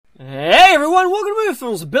welcome to Movie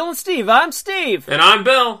Films with Bill and Steve. I'm Steve. And I'm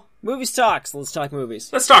Bill. Movies Talks. Let's talk movies.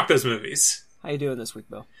 Let's talk those movies. How you doing this week,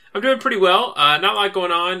 Bill? I'm doing pretty well. Not a lot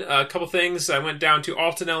going on. A couple things. I went down to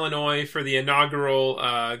Alton, Illinois for the inaugural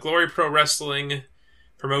Glory Pro Wrestling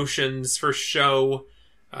Promotions first show.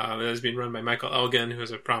 That was being run by Michael Elgin, who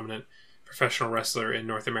is a prominent professional wrestler in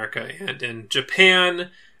North America and in Japan.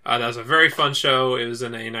 That was a very fun show. It was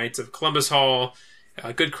in a Knights of Columbus Hall.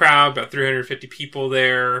 A good crowd, about 350 people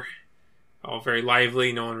there. All very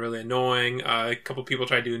lively, no one really annoying. A couple people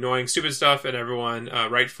tried to do annoying, stupid stuff, and everyone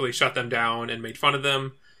rightfully shut them down and made fun of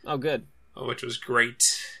them. Oh, good. Which was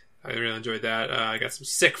great. I really enjoyed that. I got some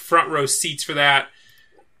sick front row seats for that.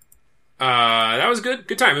 That was good.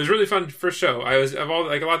 Good time. It was really fun first show. I was, of all,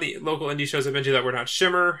 like a lot of the local indie shows I've been to that were not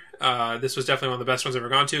Shimmer, this was definitely one of the best ones I've ever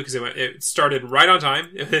gone to because it started right on time.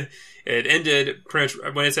 It ended pretty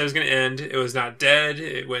much when it said it was going to end. It was not dead.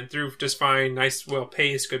 It went through just fine. Nice, well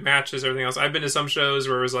paced, good matches, everything else. I've been to some shows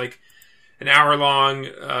where it was like an hour long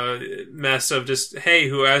mess of just, hey,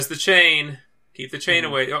 who has the chain? Keep the chain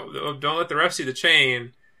away. Oh, don't let the ref see the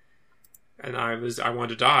chain. And I wanted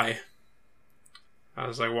to die. I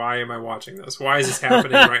was like, why am I watching this? Why is this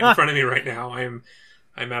happening right in front of me right now? I'm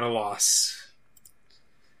at a loss.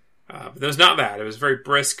 But it was not that. It was a very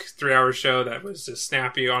brisk 3-hour show that was just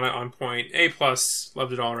snappy, on point. A+,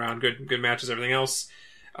 loved it all around. Good matches, everything else.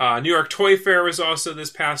 New York Toy Fair was also this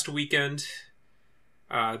past weekend.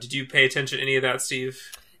 Did you pay attention to any of that, Steve?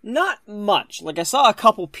 Not much. Like, I saw a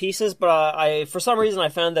couple pieces, but I for some reason I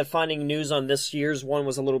found that finding news on this year's one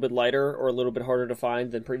was a little bit lighter or a little bit harder to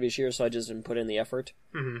find than previous years, so I just didn't put in the effort.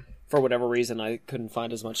 Mm-hmm. For whatever reason, I couldn't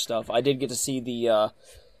find as much stuff. I did get to see the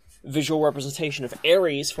visual representation of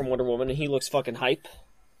Ares from Wonder Woman, and he looks fucking hype.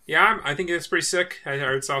 Yeah, I think it's pretty sick.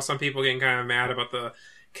 I saw some people getting kind of mad about the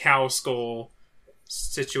cow skull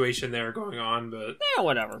situation there going on, but... Yeah,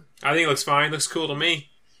 whatever. I think it looks fine. Looks cool to me.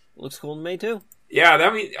 Looks cool to me, too. Yeah,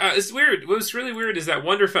 it's weird. What's really weird is that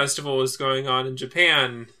Wonder Festival is going on in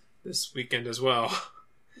Japan this weekend as well.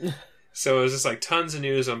 So it was just like tons of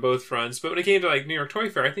news on both fronts. But when it came to like New York Toy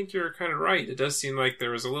Fair, I think you're kind of right. It does seem like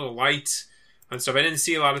there was a little light on stuff. I didn't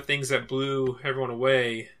see a lot of things that blew everyone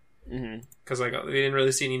away. Because like we didn't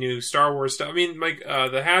really see any new Star Wars stuff. I mean, like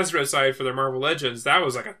the Hasbro side for their Marvel Legends, that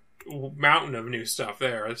was like a mountain of new stuff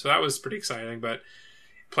there. So that was pretty exciting. But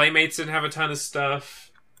Playmates didn't have a ton of stuff.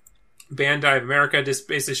 Bandai of America just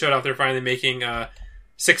basically showed off they're finally making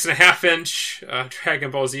 6.5-inch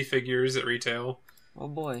Dragon Ball Z figures at retail. Oh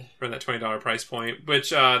boy. For that $20 price point. Which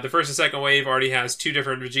the first and second wave already has 2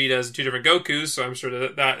 different Vegetas and 2 different Gokus, so I'm sure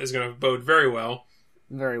that is going to bode very well.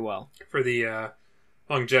 Very well. For the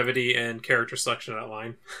longevity and character selection of that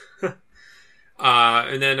line.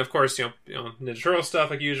 And then, of course, you know, Ninja Turtle stuff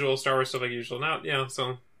like usual, Star Wars stuff like usual.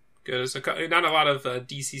 So good. So, not a lot of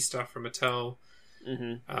DC stuff from Mattel.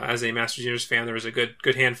 As a Masters Universe fan, there was a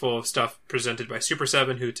good handful of stuff presented by Super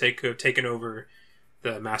 7 who have taken over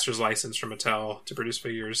the Masters license from Mattel to produce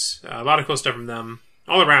figures. A lot of cool stuff from them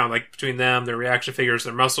all around, like between them, their reaction figures,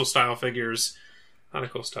 their muscle style figures. A lot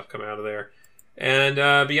of cool stuff coming out of there. And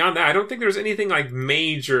beyond that, I don't think there was anything like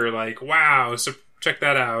major, like wow, so check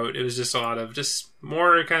that out. It was just a lot of just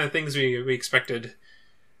more kind of things we expected.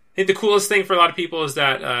 I think the coolest thing for a lot of people is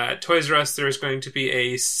that at Toys R Us there's going to be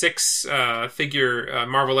a 6-figure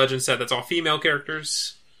Marvel Legends set that's all female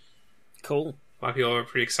characters. Cool. A lot of people are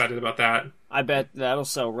pretty excited about that. I bet that'll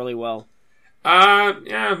sell really well.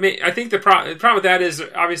 Yeah, I think the problem with that is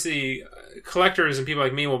obviously collectors and people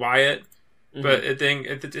like me will buy it, but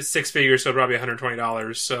it's 6 figures, so probably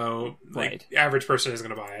 $120. So like average person isn't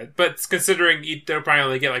going to buy it. But considering they'll probably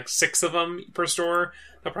only get like 6 of them per store,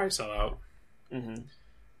 they'll probably sell out.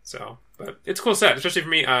 So, but it's a cool set, especially for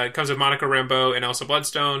me. It comes with Monica Rambeau and Elsa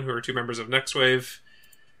Bloodstone, who are 2 members of Next Wave.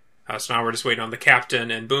 So now we're just waiting on the Captain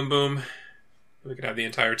and Boom Boom. We could have the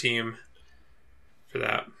entire team for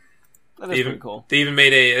that. That is pretty cool. They even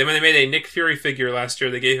made when they made a Nick Fury figure last year,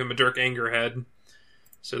 they gave him a Dirk Anger head.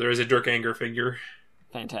 So there is a Dirk Anger figure.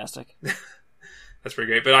 Fantastic. That's pretty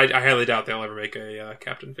great, but I highly doubt they'll ever make a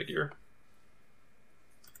Captain figure.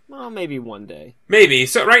 Well, maybe one day. Maybe.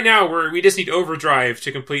 So right now we just need Overdrive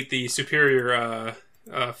to complete the Superior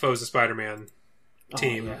Foes of Spider-Man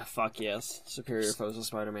team. Oh, yeah, fuck yes. Superior Foes of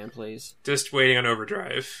Spider-Man, please. Just waiting on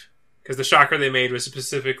Overdrive. Because the Shocker they made was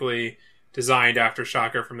specifically designed after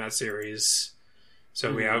Shocker from that series.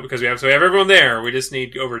 So we have everyone there. We just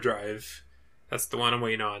need Overdrive. That's the one I'm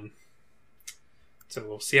waiting on. So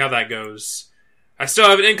we'll see how that goes. I still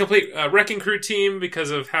have an incomplete Wrecking Crew team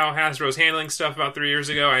because of how Hasbro's handling stuff about 3 years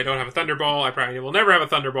ago. I don't have a Thunderball. I probably will never have a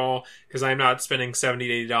Thunderball because I'm not spending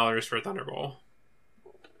 $70 to $80 for a Thunderball.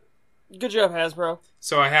 Good job, Hasbro.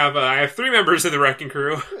 So I have 3 members of the Wrecking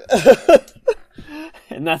Crew.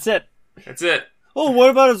 And that's it. That's it. Oh, what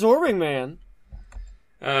about Absorbing Man?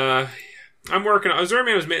 I'm working on... Absorbing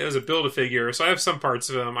Man was made as a Build-A-Figure, so I have some parts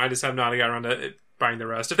of him. I just have not got around to buying the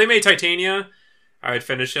rest. If they made Titania, I would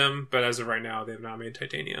finish him, but as of right now, they have not made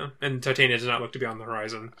Titania. And Titania does not look to be on the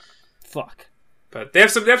horizon. Fuck. But they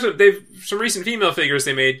have some recent female figures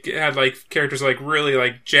they made had like characters like really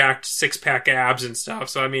like jacked 6-pack abs and stuff.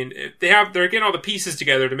 So I mean, they're getting all the pieces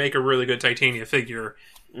together to make a really good Titania figure.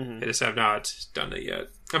 Mm-hmm. They just have not done it yet.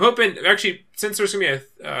 I'm hoping actually, since there's gonna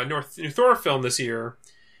be a new Thor film this year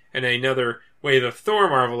and another wave of Thor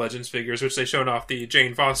Marvel Legends figures, which they showed off the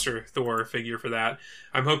Jane Foster Thor figure for that.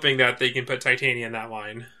 I'm hoping that they can put Titania in that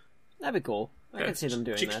line. That'd be cool. I can see them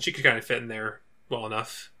doing that. She could kind of fit in there well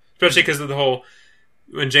enough, especially because of the whole.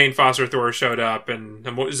 When Jane Foster Thor showed up and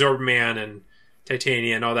Zorb-Man and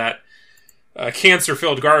Titania and all that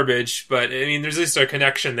cancer-filled garbage, but I mean, there's at least a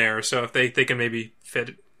connection there. So if they can maybe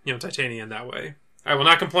fit, Titania in that way, I will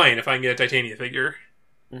not complain if I can get a Titania figure.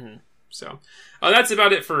 Mm-hmm. So that's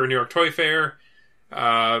about it for New York Toy Fair.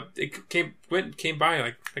 It came by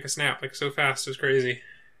like a snap, like so fast, it was crazy.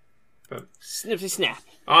 But snippy snap.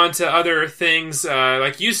 On to other things,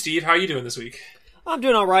 like you, Steve. How are you doing this week? I'm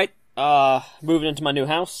doing all right. Moving into my new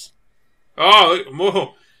house. Oh,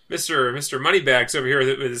 whoa. Mr. Moneybags over here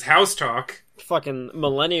with his house talk. Fucking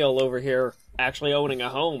millennial over here actually owning a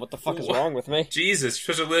home. What the fuck is wrong with me? Jesus,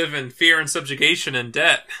 you're supposed to live in fear and subjugation and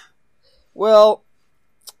debt. Well,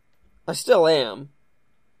 I still am.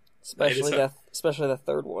 Especially the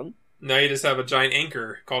third one. Now you just have a giant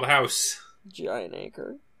anchor called a house. Giant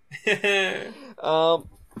anchor.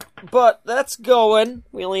 But that's going.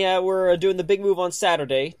 We're doing the big move on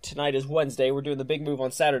Saturday. Tonight is Wednesday. We're doing the big move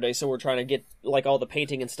on Saturday, so we're trying to get like all the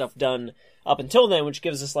painting and stuff done up until then, which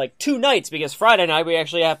gives us like 2 nights, because Friday night we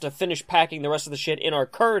actually have to finish packing the rest of the shit in our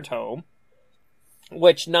current home,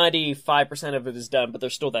 which 95% of it is done, but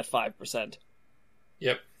there's still that 5%.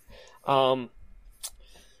 Yep.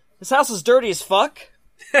 This house is dirty as fuck.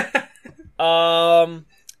 The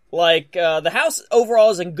house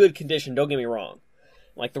overall is in good condition, don't get me wrong.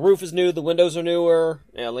 Like, the roof is new, the windows are newer,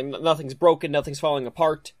 nothing's broken, nothing's falling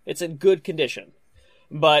apart. It's in good condition.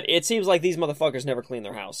 But it seems like these motherfuckers never clean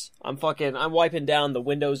their house. I'm wiping down the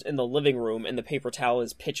windows in the living room, and the paper towel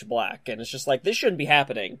is pitch black, and it's just like, this shouldn't be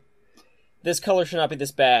happening. This color should not be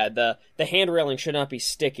this bad. The hand railing should not be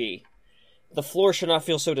sticky. The floor should not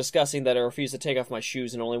feel so disgusting that I refuse to take off my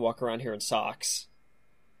shoes and only walk around here in socks.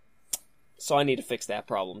 So I need to fix that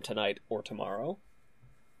problem tonight or tomorrow.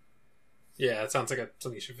 Yeah, it sounds like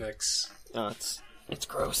something you should fix. It's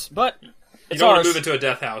gross, but you don't want to move into a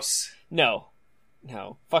death house. No.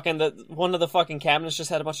 Fucking one of the fucking cabinets just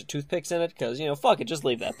had a bunch of toothpicks in it because fuck it, just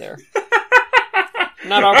leave that there.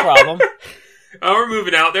 Not our problem. Oh, we're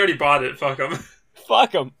moving out. They already bought it. Fuck them.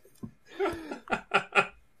 Fuck them.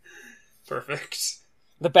 Perfect.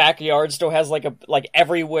 The backyard still has like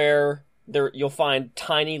everywhere. There, you'll find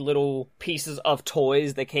tiny little pieces of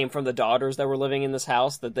toys that came from the daughters that were living in this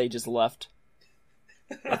house that they just left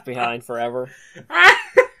behind forever.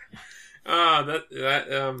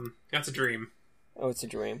 That's a dream. Oh, it's a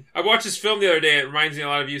dream. I watched this film the other day. It reminds me a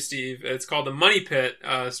lot of you, Steve. It's called The Money Pit,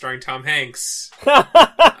 starring Tom Hanks.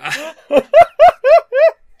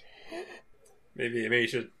 Maybe you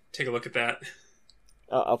should take a look at that.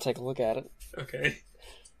 I'll take a look at it. Okay.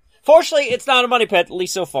 Fortunately, it's not a money pit, at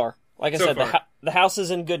least so far. Like I said, the house is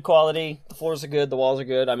in good quality. The floors are good. The walls are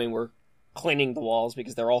good. I mean, we're cleaning the walls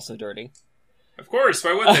because they're also dirty. Of course.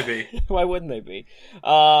 Why wouldn't they be? Why wouldn't they be?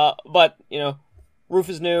 But, roof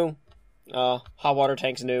is new. Hot water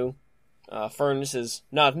tank's new. Furnace is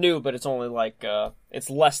not new, but it's only it's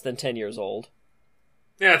less than 10 years old.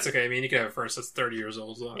 Yeah, it's okay. I mean, you can have a furnace that's 30 years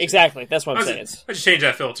old. Exactly. That's what I'm saying. I just change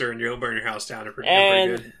that filter and you don't burn your house down. They're pretty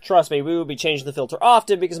good. Trust me, we will be changing the filter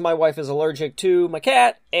often because my wife is allergic to my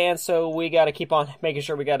cat, and so we got to keep on making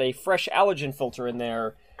sure we got a fresh allergen filter in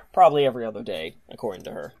there probably every other day, according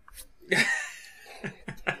to her.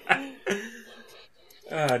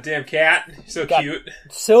 Damn cat. So cute.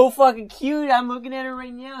 So fucking cute. I'm looking at her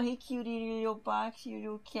right now. Hey, cutie, your little box, your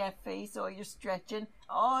little cat face. Oh, you're stretching.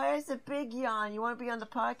 Oh, there's a big yawn. You want to be on the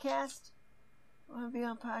podcast? Want to be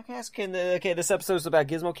on podcast? Okay, this episode's about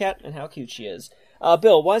Gizmo Cat and how cute she is.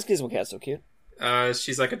 Bill, why is Gizmo Cat so cute?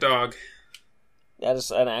 She's like a dog. That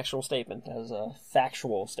is an actual statement. That is a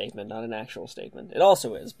factual statement, not an actual statement. It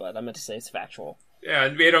also is, but I meant to say it's factual. Yeah,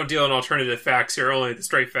 and we don't deal in alternative facts here, only the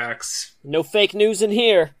straight facts. No fake news in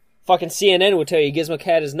here. Fucking CNN would tell you Gizmo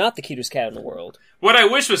Cat is not the cutest cat in the world. What I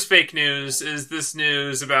wish was fake news is this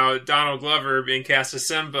news about Donald Glover being cast as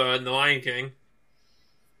Simba in The Lion King.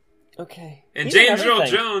 Okay. And He's in James Earl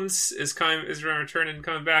everything. Jones is returning and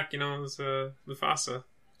coming back, as Mufasa.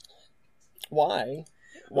 Why?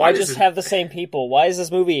 Why just have the same people? Why is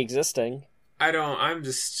this movie existing? I'm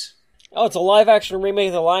just... Oh, it's a live-action remake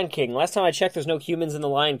of The Lion King. Last time I checked, there's no humans in The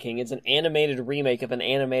Lion King. It's an animated remake of an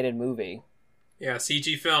animated movie. Yeah,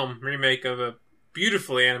 CG film remake of a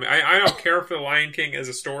beautifully animated... I don't care for The Lion King as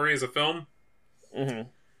a story, as a film. Mm-hmm.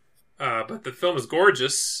 But the film is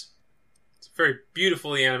gorgeous. It's a very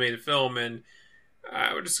beautifully animated film, and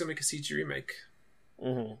we're just going to make a CG remake.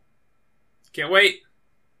 Mm-hmm. Can't wait.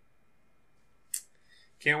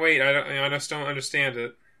 Can't wait. I just don't understand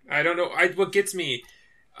it. I don't know. What gets me...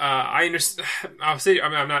 I understand. I'll say. I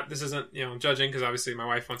mean, I'm not. This isn't judging, because obviously my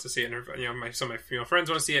wife wants to see it, and some of my female friends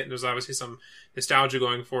want to see it, and there's obviously some nostalgia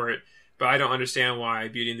going for it. But I don't understand why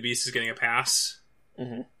Beauty and the Beast is getting a pass.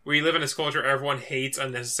 Mm-hmm. We live in this culture everyone hates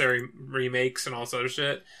unnecessary remakes and all this other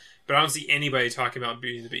shit, but I don't see anybody talking about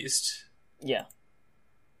Beauty and the Beast. Yeah.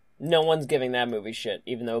 No one's giving that movie shit,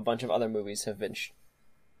 even though a bunch of other movies have been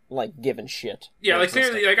given shit. Yeah,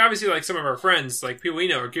 clearly, obviously, some of our friends, people we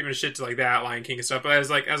know, are giving shit to that Lion King and stuff. But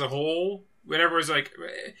as a whole, whenever it's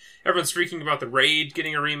everyone's freaking about The Raid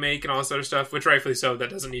getting a remake and all this other stuff, which rightfully so, that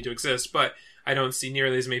doesn't need to exist. But I don't see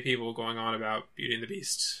nearly as many people going on about Beauty and the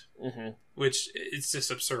Beast, which it's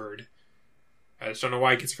just absurd. I just don't know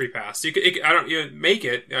why it gets a free pass. Make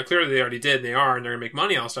it. Clearly, they already did, and they are, and they're gonna make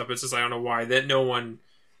money on stuff. It's just I don't know why that no one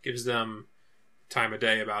gives them time of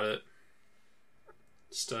day about it.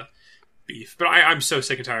 Just beef. But I'm so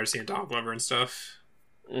sick and tired of seeing Donald Glover and stuff.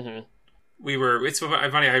 Mm-hmm. It's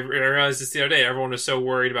funny, I realized this the other day. Everyone was so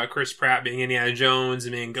worried about Chris Pratt being Indiana Jones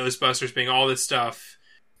and being Ghostbusters, being all this stuff,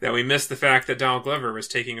 that we missed the fact that Donald Glover was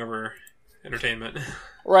taking over entertainment.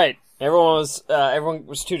 Right. Everyone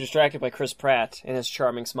was too distracted by Chris Pratt and his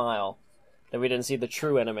charming smile that we didn't see the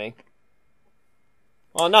true enemy.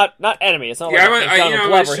 Well, not enemy. It's not Donald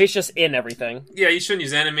Glover. He's just in everything. Yeah, you shouldn't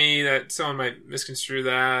use enemy. That someone might misconstrue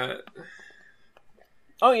that.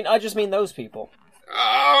 I just mean those people.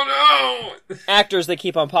 Oh no! Actors that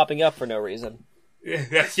keep on popping up for no reason.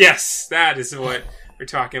 Yes, that is what we're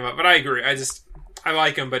talking about. But I agree. I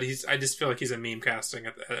like him, but I just feel like he's a meme casting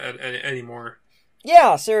anymore.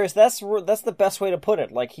 Yeah, serious. That's the best way to put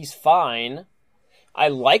it. He's fine. I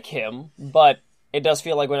like him, but it does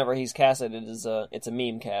feel like whenever he's casted, it's a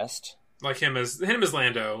meme cast. Like him as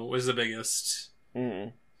Lando was the biggest.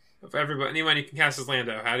 Mm. Of anyone you can cast as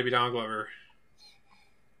Lando, had to be Donald Glover.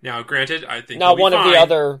 Now, granted, I think not one of the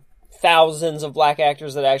other thousands of black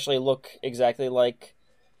actors that actually look exactly like,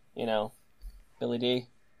 Billy D.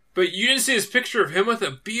 But you didn't see his picture of him with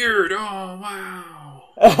a beard. Oh wow!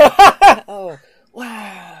 Oh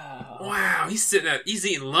wow! Wow! He's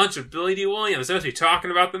eating lunch with Billy D. Williams. They must be talking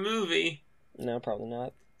about the movie. No, probably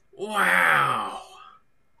not. Wow!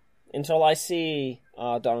 Until I see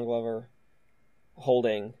Donald Glover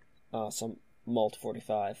holding some malt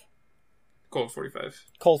 45. Cold 45.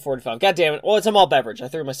 Cold 45. God damn it. Well, it's a malt beverage. I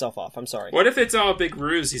threw myself off. I'm sorry. What if it's all a big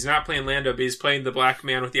ruse? He's not playing Lando, but he's playing the black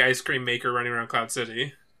man with the ice cream maker running around Cloud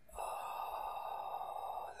City.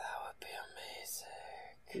 Oh, that would be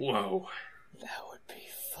amazing. Whoa. That would be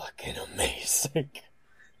fucking amazing.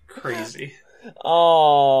 Crazy.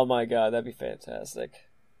 Oh my god, that'd be fantastic.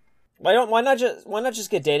 Why not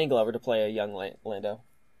just get Danny Glover to play a young Lando?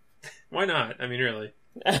 Why not? I mean, really.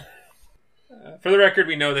 For the record,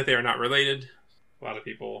 we know that they are not related. A lot of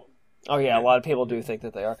people. Oh yeah, a lot of people do think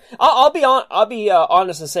that they are. I'll be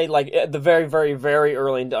honest and say, at the very, very, very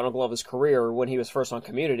early in Donald Glover's career, when he was first on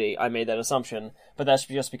Community, I made that assumption. But that's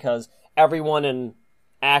just because everyone in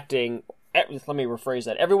acting. Let me rephrase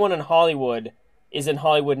that. Everyone in Hollywood is in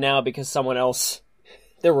Hollywood now because someone else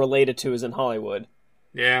they're related to is in Hollywood.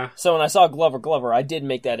 Yeah. So when I saw Glover, I did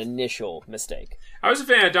make that initial mistake. I was a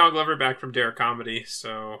fan of Donald Glover back from Derek Comedy,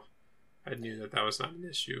 so I knew that was not an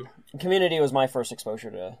issue. Community was my first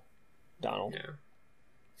exposure to Donald.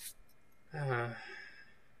 Yeah.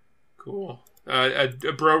 Cool. A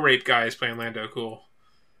bro rape guy is playing Lando. Cool.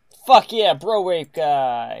 Fuck yeah, bro rape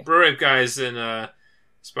guy. Bro rape guy's in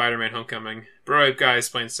Spider-Man: Homecoming. Bro rape guy's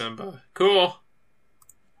playing Simba. Cool.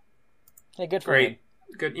 Hey, good for him.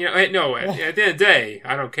 Good. At the end of the day,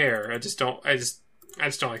 I don't care. I just don't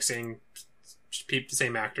like seeing the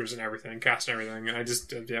same actors and everything, cast and everything. And I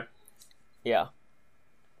just yeah. Yeah.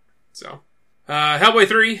 So, Hellboy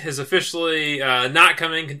 3 is officially not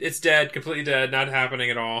coming. It's dead, completely dead, not happening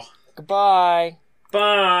at all. Goodbye.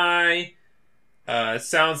 Bye. It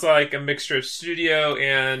sounds like a mixture of studio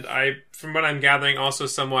and from what I'm gathering, also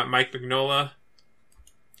somewhat Mike Mignola,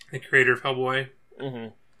 the creator of Hellboy.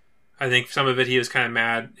 Mm-hmm. I think some of it he was kind of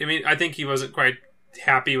mad. I mean, I think he wasn't quite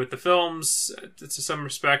happy with the films to some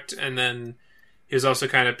respect, and then he was also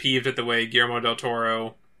kind of peeved at the way Guillermo del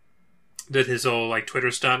Toro did his whole like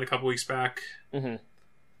Twitter stunt a couple weeks back. Mm-hmm.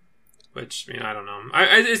 Which, I mean, I don't know.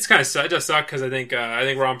 It's kind of it does suck because I think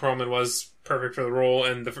Ron Perlman was perfect for the role,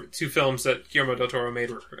 and the two films that Guillermo del Toro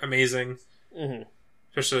made were amazing. Mm-hmm.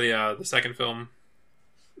 Especially the second film,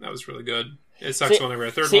 that was really good. It sucks whenever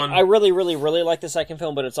a third one. I really, really, really like the second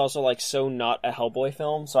film, but it's also like so not a Hellboy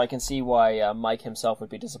film, so I can see why Mike himself would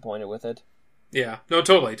be disappointed with it. Yeah, no,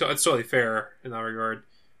 totally. It's totally fair in that regard.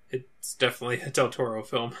 It's definitely a Del Toro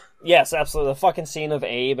film. Yes, absolutely. The fucking scene of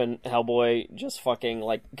Abe and Hellboy just fucking,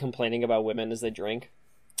 like, complaining about women as they drink.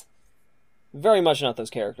 Very much not those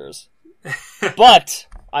characters. But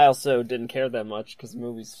I also didn't care that much, because the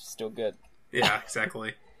movie's still good. Yeah,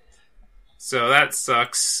 exactly. So that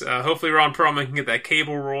sucks. Hopefully Ron Perlman can get that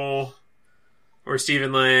Cable role, or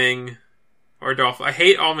Stephen Lang, or Dolph. I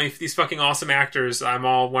hate all these fucking awesome actors. I'm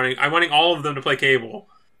wanting all of them to play Cable.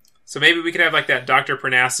 So maybe we could have like that Dr.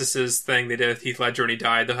 Parnassus's thing they did with Heath Ledger when he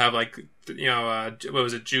died. They'll have like, what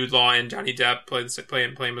was it, Jude Law and Johnny Depp play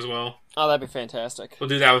him as well. Oh, that'd be fantastic. We'll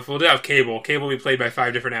do that with Cable. Cable will be played by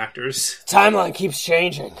 5 different actors. Timeline keeps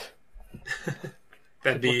changing.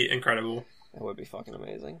 That'd be incredible. That would be fucking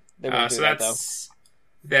amazing. So that's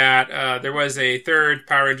that. There was a third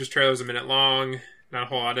Power Rangers trailer. It was a minute long. Not a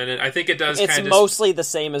whole lot in it. I think it does. It's mostly the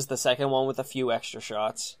same as the second one with a few extra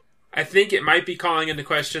shots. I think it might be calling into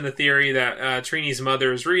question the theory that Trini's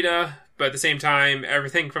mother is Rita, but at the same time,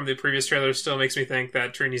 everything from the previous trailer still makes me think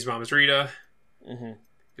that Trini's mom is Rita. Mm-hmm. It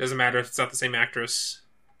doesn't matter if it's not the same actress.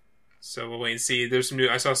 So we'll wait and see.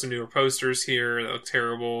 I saw some newer posters here that look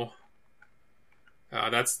terrible.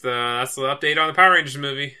 That's the update on the Power Rangers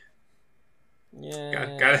movie.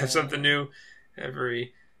 Yeah, gotta have something new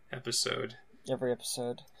every episode.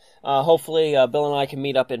 Hopefully, Bill and I can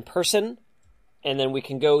meet up in person. And then we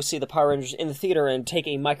can go see the Power Rangers in the theater and take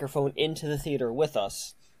a microphone into the theater with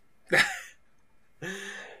us.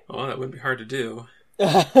 Well, that wouldn't be hard to do.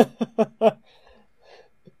 Just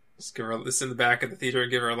give her this in the back of the theater and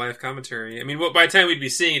give her a live commentary. I mean, by the time we'd be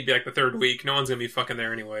seeing, it'd be like the third week. No one's going to be fucking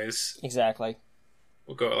there anyways. Exactly.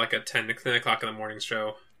 We'll go at like a 10 o'clock in the morning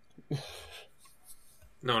show.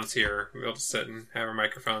 No one's here. We'll just sit and have our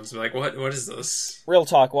microphones and be like, what is this? Real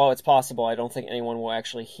talk, while it's possible, I don't think anyone will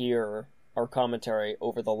actually hear our commentary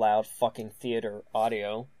over the loud fucking theater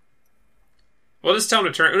audio. Well, just tell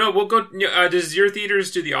them to turn... No, we'll go... does your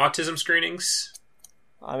theaters do the autism screenings?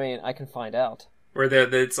 I mean, I can find out. Where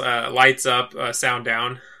it's lights up, sound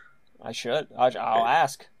down? I should. I'll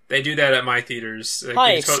ask. They do that at my theaters.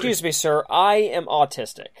 Hi, excuse me, sir. I am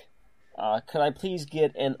autistic. Could I please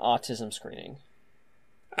get an autism screening?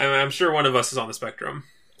 I'm sure one of us is on the spectrum.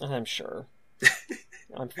 I'm sure.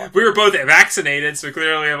 We were both vaccinated, so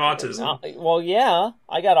clearly we have autism. Well, yeah.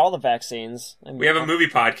 I got all the vaccines. We have a movie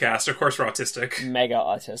podcast. Of course we're autistic. Mega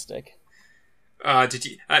autistic. Did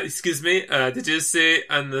you... excuse me? Did you say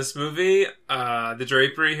in this movie, the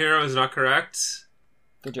drapery hero is not correct?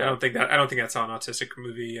 Good job. I don't think that's how an autistic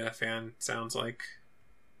movie fan sounds like.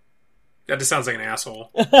 That just sounds like an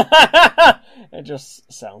asshole. It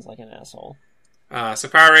just sounds like an asshole. So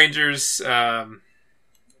Power Rangers...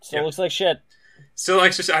 Still looks like shit. Still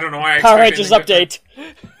like just... I don't know why I Power Rangers update.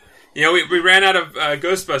 We ran out of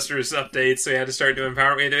Ghostbusters updates, so we had to start doing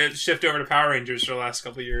We had to shift over to Power Rangers for the last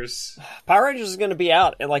couple of years. Power Rangers is going to be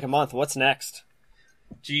out in like a month. What's next?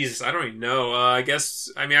 Jesus, I don't even know. I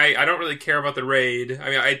guess... I mean, I don't really care about the raid. I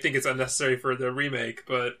mean, I think it's unnecessary for the remake,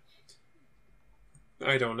 but...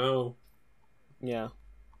 I don't know. Yeah.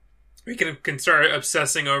 We can start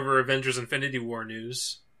obsessing over Avengers Infinity War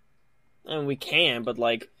news. I mean, we can, but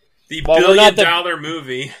like... The billion-dollar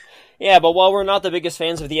movie. Yeah, but while we're not the biggest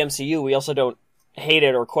fans of the MCU, we also don't hate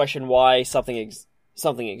it or question why something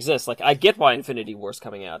exists. Like, I get why Infinity War's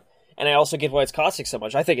coming out, and I also get why it's costing so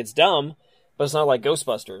much. I think it's dumb, but it's not like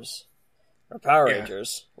Ghostbusters or Power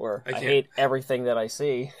Rangers, where I hate everything that I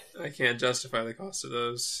see. I can't justify the cost of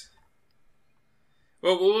those.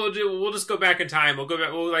 Well, we'll just go back in time.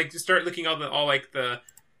 We'll like start looking all the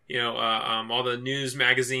news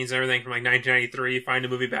magazines and everything from like 1993, find a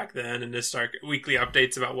movie back then, and just start weekly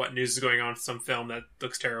updates about what news is going on with some film that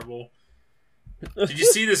looks terrible. Did you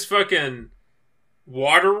see this fucking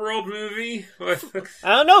Waterworld movie? I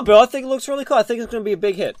don't know, Bill. I think it looks really cool. I think it's going to be a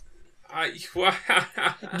big hit.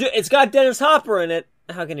 Dude, it's got Dennis Hopper in it.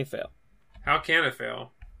 How can you fail? How can it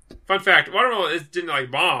fail? Fun fact, Waterworld didn't like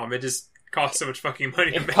bomb. It just cost so much fucking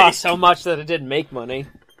money to make. It cost so much that it didn't make money.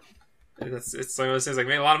 It's like one of those things like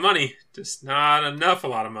made a lot of money, just not enough a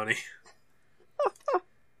lot of money.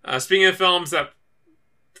 Speaking of films that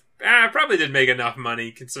probably did make enough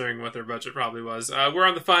money considering what their budget probably was. We're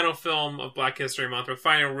on the final film of Black History Month, our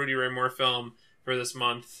final Rudy Ray Moore film for this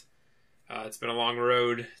month. It's been a long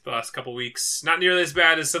road the last couple weeks. Not nearly as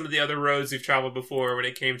bad as some of the other roads we've traveled before when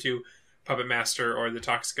it came to Puppet Master or the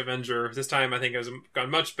Toxic Avenger. This time I think it's gone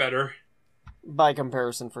much better. By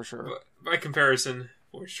comparison, for sure. By comparison,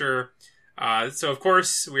 for sure. So, of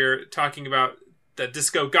course, we're talking about the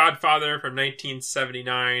Disco Godfather from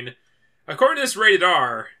 1979. According to this, rated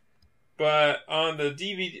R. But on the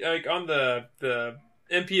DVD, like on the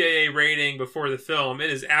MPAA rating before the film,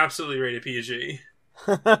 it is absolutely rated PG.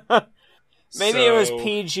 Maybe it was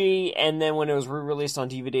PG, and then when it was re-released on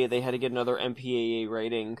DVD, they had to get another MPAA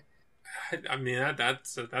rating. I mean,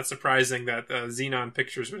 that's surprising that Xenon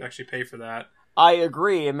Pictures would actually pay for that. I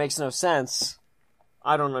agree. It makes no sense.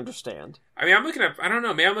 I don't understand. I mean, I'm looking at. I don't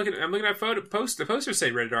know. Maybe I'm looking at the posters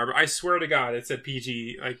say rated R, but I swear to God, it said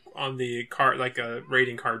PG, like on the card, like a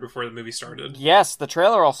rating card before the movie started. Yes, the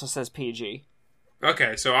trailer also says PG.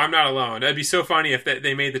 Okay, so I'm not alone. It'd be so funny if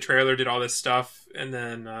they made the trailer, did all this stuff, and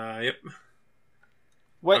then yep.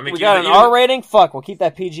 Wait, we got an R rating? Fuck, we'll keep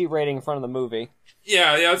that PG rating in front of the movie.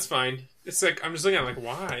 Yeah, that's fine. It's like, I'm just looking at it like,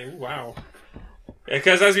 why? Ooh, wow.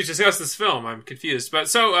 Because as we discussed this film, I'm confused. But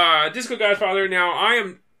so, Disco Godfather, now I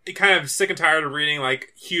am kind of sick and tired of reading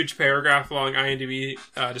like huge paragraph-long IMDb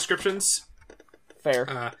descriptions. Fair.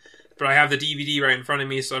 But I have the DVD right in front of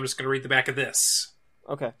me, so I'm just going to read the back of this.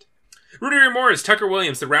 Okay. Rudy Ray Moore is Tucker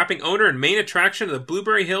Williams, the rapping owner and main attraction of the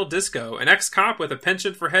Blueberry Hill Disco. An ex-cop with a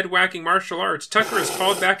penchant for head-whacking martial arts, Tucker is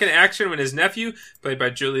called back into action when his nephew, played by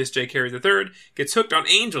Julius J. Carey III, gets hooked on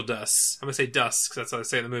angel dust. I'm going to say dust, because that's how they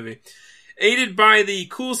say in the movie. Aided by the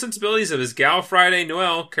cool sensibilities of his gal Friday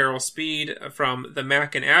Noel, Carol Speed from The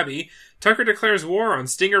Mac and Abby, Tucker declares war on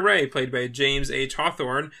Stinger Ray, played by James H.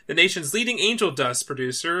 Hawthorne, the nation's leading angel dust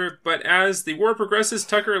producer. But as the war progresses,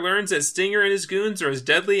 Tucker learns that Stinger and his goons are as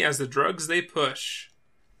deadly as the drugs they push.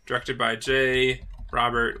 Directed by J.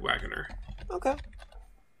 Robert Wagner. Okay.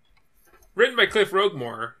 Written by Cliff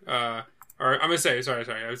Roquemore. Or I'm going to say, sorry,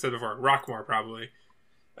 I said before, Rockmore probably.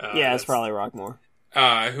 Yeah, it's probably Rockmore.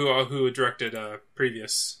 Who directed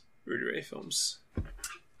previous Rudy Ray films.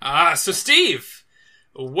 So Steve,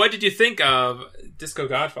 what did you think of Disco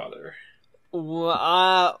Godfather?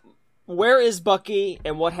 Where is Bucky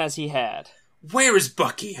and what has he had? Where is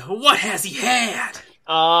Bucky? What has he had?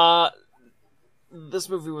 This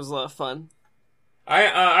movie was a lot of fun.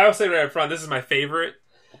 I'll say right up front, this is my favorite.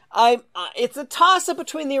 It's a toss-up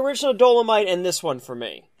between the original Dolomite and this one for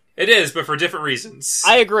me. It is, but for different reasons.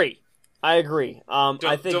 I agree. I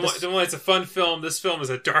think Dolomite's a fun film. This film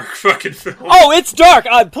is a dark fucking film. Oh, it's dark!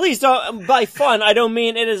 Please don't, by fun, I don't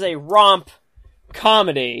mean it is a romp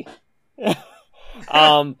comedy.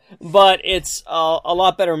 But it's a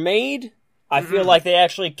lot better made. I feel like they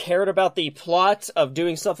actually cared about the plot of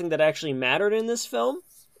doing something that actually mattered in this film.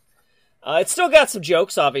 It's still got some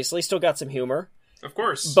jokes, obviously. Still got some humor. Of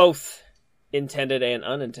course. Both intended and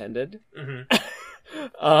unintended.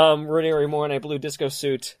 Rudy Ray Moore in a blue disco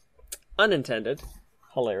suit. Unintended.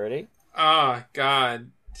 Hilarity. Oh,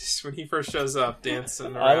 God. Just when he first shows up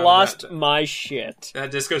dancing around. I lost my shit.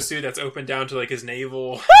 That disco suit that's open down to like his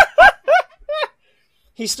navel.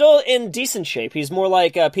 He's still in decent shape. He's more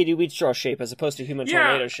like P.D. Wheatstraw shape as opposed to Human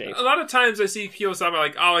Tornado shape. A lot of times I see people talk about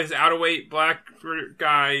like, oh, he's an out-of-weight black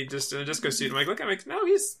guy just in a disco suit. I'm like, look, I'm like, no,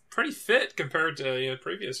 he's pretty fit compared to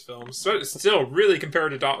previous films. So still really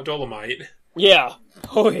compared to Dolomite. Yeah.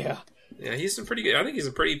 Oh, yeah. Yeah, he's pretty good. I think he's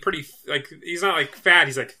a pretty, like, he's not like fat,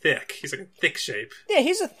 he's like thick. He's like a thick shape. Yeah,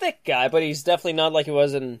 he's a thick guy, but he's definitely not like he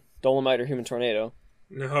was in Dolomite or Human Tornado.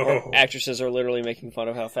 No. Actresses are literally making fun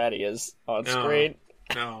of how fat he is on screen.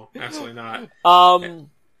 No, absolutely not.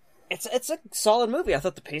 It's a solid movie. I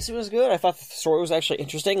thought the pacing was good. I thought the story was actually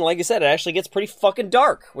interesting. Like I said, it actually gets pretty fucking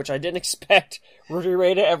dark, which I didn't expect Rudy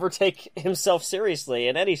Ray to ever take himself seriously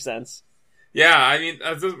in any sense. Yeah, I mean,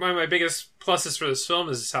 one of my biggest pluses for this film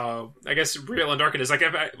is how, I guess, real and dark it is. Like,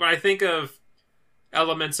 when I think of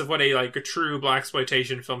elements of what a true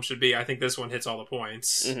blaxploitation film should be, I think this one hits all the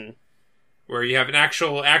points. Mm-hmm. Where you have an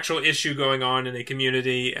actual issue going on in a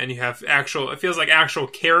community, and you have it feels like actual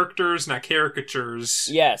characters, not caricatures.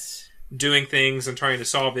 Yes. Doing things and trying to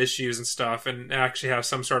solve issues and stuff, and actually have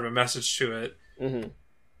some sort of a message to it.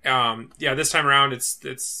 Mm-hmm. Yeah, this time around,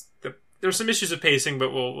 there's some issues with pacing,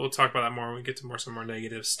 but we'll talk about that more when we get to some more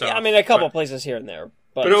negative stuff. Yeah, I mean, a couple places here and there.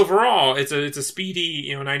 But overall, it's a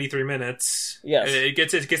speedy, 93 minutes. Yes. It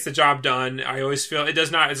gets the job done. I always feel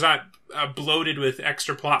it's not bloated with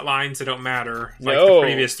extra plot lines that don't matter like the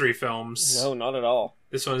previous three films. No, not at all.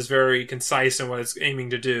 This one is very concise in what it's aiming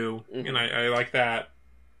to do, and I like that.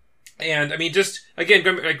 And I mean, just again,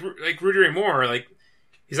 like Rudy Ray Moore, like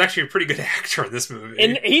he's actually a pretty good actor in this movie,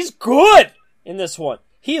 and he's good in this one.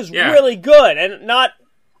 He is really good, and not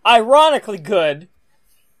ironically good,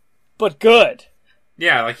 but good.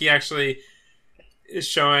 Yeah, like he actually is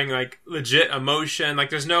showing like legit emotion. Like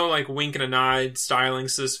there's no like wink and a nod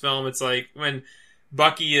stylings to this film. It's like when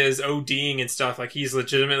Bucky is ODing and stuff, like he's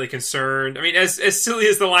legitimately concerned. I mean, as silly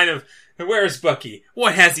as the line of "Where's Bucky?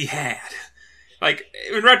 What has he had?" Like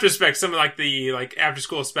in retrospect, some of like the like after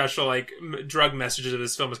school special like drug messages of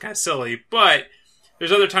this film is kind of silly, but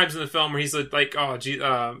there's other times in the film where he's like, oh gee,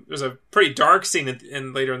 there's a pretty dark scene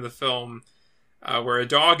in later in the film where a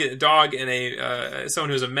dog and someone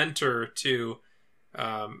who's a mentor to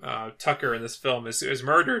Tucker in this film is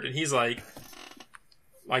murdered, and he's like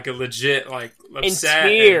a legit like upset in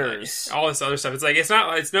tears and all this other stuff. It's like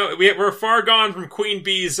we're far gone from Queen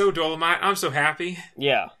Bee's Dolomite. I'm so happy.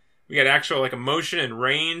 Yeah. We got actual like emotion and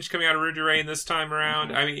range coming out of Rudy Ray this time around.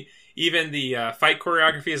 Mm-hmm. I mean, even the fight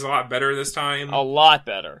choreography is a lot better this time. A lot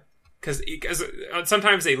better. Because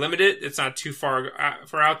sometimes they limit it. It's not too far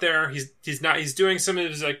out there. He's doing some of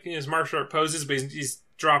his like his martial art poses, but he's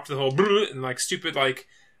dropped the whole and like stupid like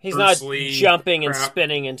he's not jumping and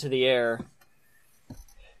spinning into the air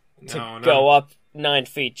to go up 9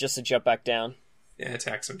 feet just to jump back down. Yeah,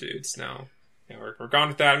 attack some dudes. No. Yeah, we're gone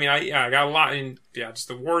with that. I mean, I got a lot in, just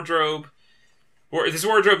the wardrobe. This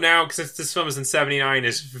wardrobe now, because this film is in 1979,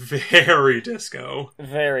 is very disco.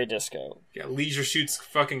 Very disco. Yeah, leisure shoots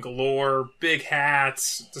fucking galore, big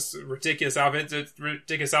hats, just ridiculous outfits,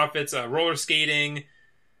 roller skating,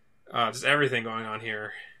 just everything going on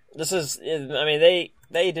here. This is, I mean,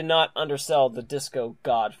 they did not undersell the Disco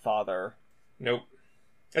Godfather. Nope.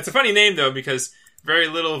 It's a funny name, though, because very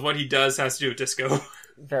little of what he does has to do with disco.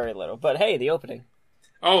 Very little. But hey, the opening.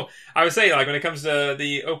 Oh, I would say, like, when it comes to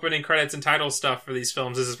the opening credits and title stuff for these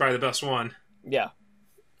films, this is probably the best one. Yeah,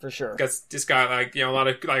 for sure. It's got, like, a lot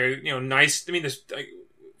of, like, nice... I mean, there's, like,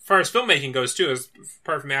 as far as filmmaking goes, too,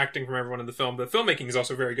 apart from acting from everyone in the film, the filmmaking is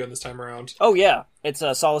also very good this time around. Oh, yeah. It's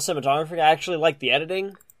a solid cinematography. I actually like the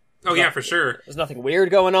editing. Yeah, for sure. There's nothing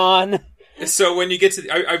weird going on. So when you get to...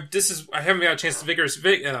 I haven't got a chance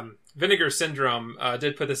to... Vinegar Syndrome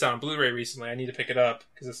did put this out on Blu-ray recently. I need to pick it up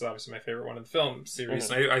because this is obviously my favorite one in the film series.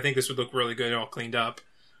 Mm-hmm. And I think this would look really good all cleaned up,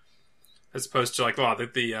 as opposed to like a lot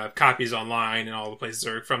of the copies online and all the places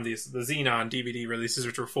are from the Xenon DVD releases,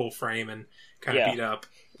 which were full frame and kind of beat up.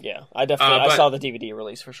 Yeah, I saw the DVD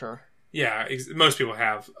release for sure. Yeah, most people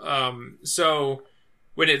have. So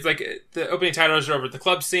when it's like the opening titles are over at the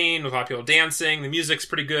club scene with a lot of people dancing, the music's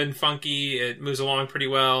pretty good and funky. It moves along pretty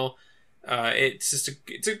well. It's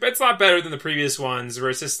a lot better than the previous ones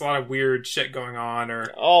where it's just a lot of weird shit going on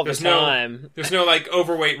or all the time. There's no like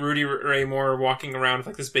overweight Rudy Ray Moore walking around with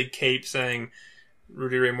like this big cape saying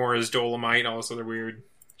Rudy Ray Moore is Dolomite and all this other weird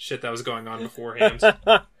shit that was going on beforehand.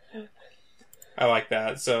 I like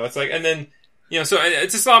that. So it's like, and then, so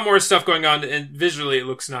it's just a lot more stuff going on and visually it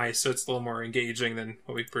looks nice. So it's a little more engaging than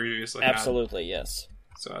what we previously had. Absolutely. Yes.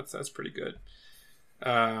 So that's pretty good.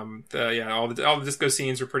 All the disco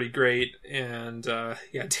scenes were pretty great, and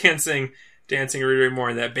dancing Rudy Ray Moore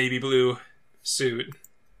in that baby blue suit.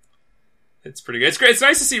 It's pretty good. It's great. It's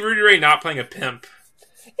nice to see Rudy Ray not playing a pimp.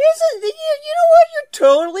 You know what? You're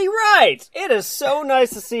totally right. It is so nice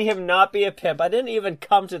to see him not be a pimp. I didn't even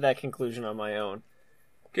come to that conclusion on my own.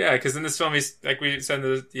 Yeah, because in this film, he's like we said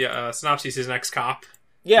in the synopsis, he's an ex-cop.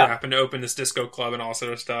 Yeah, who happened to open this disco club and all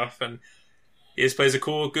sort of stuff, and he just plays a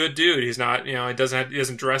cool, good dude. He's not, he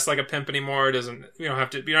doesn't dress like a pimp anymore. You're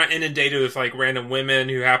not inundated with like random women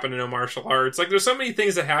who happen to know martial arts. Like there's so many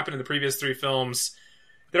things that happen in the previous 3 films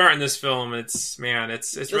that aren't in this film. It's really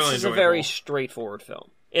enjoyable. This is a very straightforward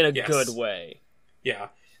film in a good way. Yeah.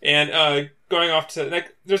 And going off to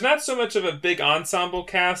like, there's not so much of a big ensemble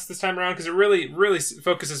cast this time around because it really, really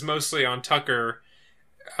focuses mostly on Tucker,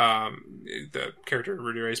 the character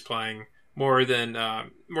Rudy Ray's playing. More than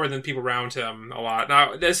people around him a lot.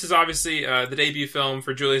 Now, this is obviously the debut film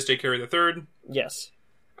for Julius J. Carey III. Yes.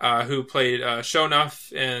 Who played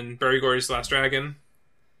Shonuff in Barry Gordy's Last Dragon.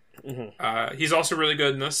 Mm-hmm. He's also really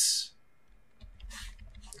good in this.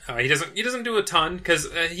 He doesn't do a ton because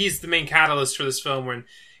he's the main catalyst for this film when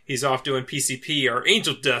he's off doing PCP or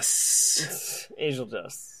Angel Dust. Angel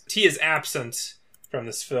Dust. He is absent from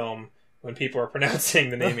this film when people are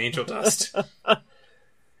pronouncing the name Angel Dust.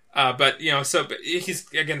 But he's,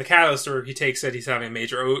 again, the catalyst where he takes it, he's having a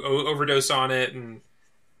major overdose on it and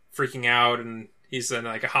freaking out, and he's in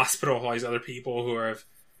like a hospital with all these other people who have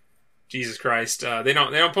Jesus Christ, they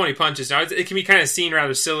don't pull any punches. Now it can be kind of seen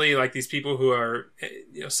rather silly, like these people who are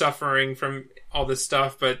suffering from all this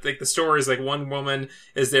stuff. But like the story is like one woman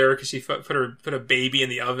is there because she put a baby in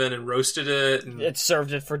the oven and roasted it. And it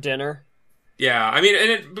served it for dinner. Yeah, I mean,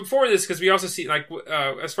 and before this, because we also see like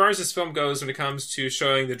as far as this film goes when it comes to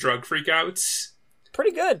showing the drug freakouts,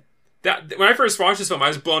 pretty good. That when I first watched this film, I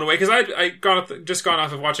was blown away because I just gone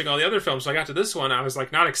off of watching all the other films. So I got to this one, I was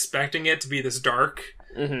like not expecting it to be this dark.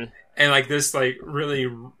 Mm-hmm. And like this, like really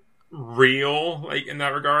real, like in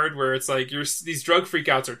that regard, where it's like these drug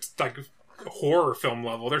freakouts are like horror film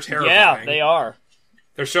level. They're terrifying. Yeah, they are.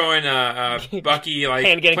 They're showing Bucky like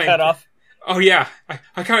hand getting cut off. Oh yeah,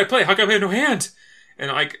 how can I play? How come I have no hand? And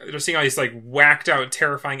like they're seeing all these like whacked out,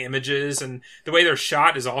 terrifying images, and the way they're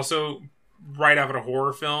shot is also right out of a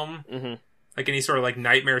horror film. Mm-hmm. Like any sort of like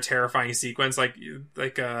nightmare terrifying sequence, like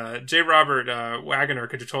J. Robert Wagner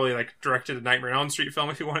could have totally like directed a Nightmare on Elm Street film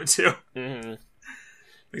if he wanted to. Mm-hmm.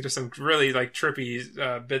 Like there's some really like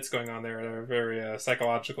trippy bits going on there that are very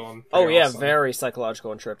psychological and awesome. Very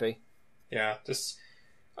psychological and trippy. Yeah, just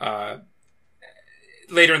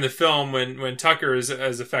later in the film when Tucker is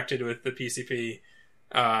affected with the PCP.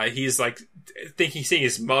 He's like seeing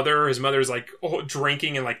his mother. His mother's like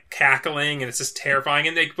drinking and like cackling, and it's just terrifying.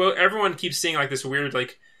 And everyone keeps seeing like this weird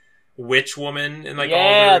like witch woman and like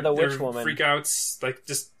all their witch woman freakouts, like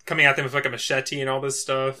just coming at them with like a machete and all this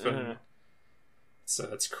stuff. And so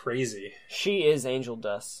that's crazy. She is Angel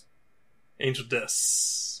Dust. Angel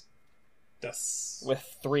Dust. Dust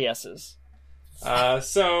with 3 S's.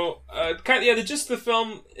 The gist of the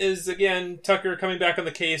film is, again, Tucker coming back on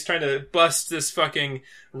the case, trying to bust this fucking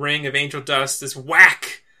ring of angel dust, this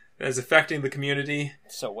whack that is affecting the community.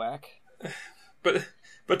 So whack. But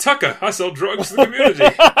Tucker, I sell drugs to the community.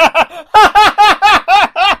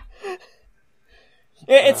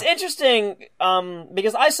 It's interesting,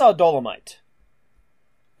 because I saw Dolomite.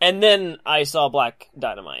 And then I saw Black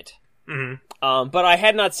Dynamite. Mm-hmm. But I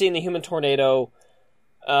had not seen The Human Tornado,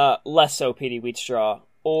 less so P.D. Wheatstraw,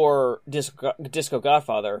 or Disco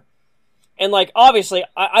Godfather. And, like, obviously,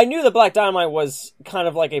 I knew that Black Dynamite was kind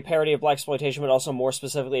of like a parody of blaxploitation, but also more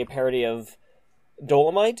specifically a parody of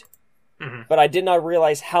Dolomite. Mm-hmm. But I did not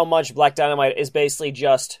realize how much Black Dynamite is basically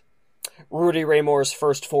just Rudy Ray Moore's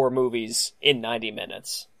first 4 movies in 90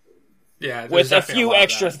 minutes. Yeah, with a few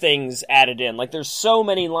extra things added in. Like, there's so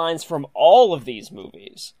many lines from all of these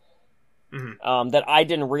movies that I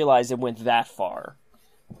didn't realize it went that far.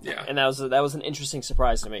 Yeah, and that was an interesting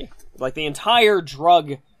surprise to me. Like, the entire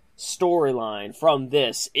drug storyline from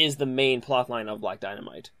this is the main plotline of Black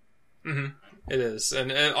Dynamite. Mm-hmm. It is,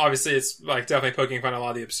 and obviously it's like definitely poking fun at a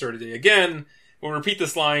lot of the absurdity. Again, we'll repeat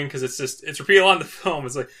this line because it's repeated on the film.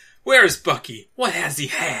 It's like, "Where's Bucky? What has he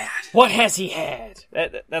had? What has he had?"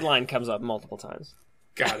 That line comes up multiple times.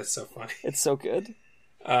 God, it's so funny. It's so good.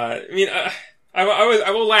 I mean,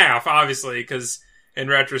 I will laugh obviously because in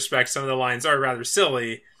retrospect, some of the lines are rather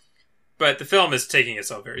silly, but the film is taking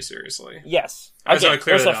itself very seriously. Yes, there's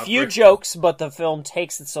a few jokes, but the film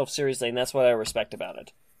takes itself seriously, and that's what I respect about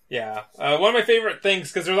it. Yeah, one of my favorite things,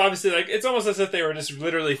 because there's obviously, like, it's almost as if they were just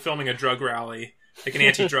literally filming a drug rally, like an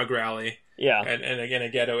anti-drug rally. Yeah. And again, a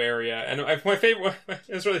ghetto area. And my favorite,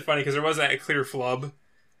 it was really funny, because there was that clear flub.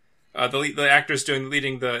 The actress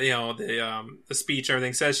leading the speech and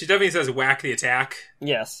everything she definitely says whack the attack.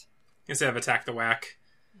 Yes. Instead of attack the whack.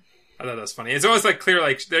 I thought that was funny. It's almost like clear,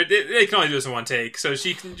 like, they can only do this in one take. So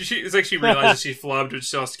it's like she realizes she flubbed, but she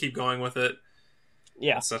still has to keep going with it.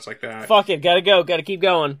 Yeah. And such like that. Fuck it, gotta keep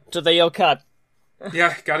going. Till they yell cut.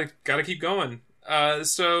 Yeah, gotta keep going.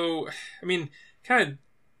 So, I mean, kind of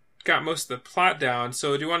got most of the plot down,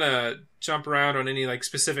 so do you want to jump around on any, like,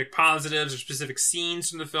 specific positives or specific scenes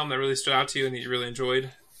from the film that really stood out to you and that you really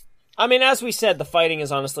enjoyed? I mean, as we said, the fighting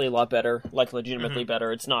is honestly a lot better, like, legitimately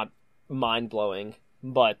better. It's not mind-blowing,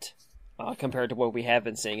 but compared to what we have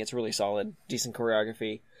been seeing, it's really solid. Decent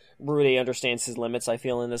choreography. Rudy understands his limits, I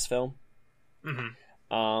feel, in this film.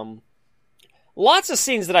 Mm-hmm. Lots of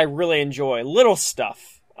scenes that I really enjoy. Little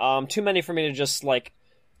stuff. Too many for me to just, like,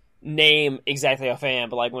 name exactly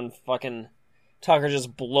offhand, but, like, when fucking Tucker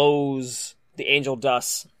just blows the angel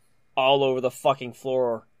dust all over the fucking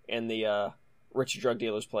floor in the rich drug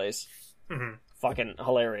dealer's place. Mm-hmm. Fucking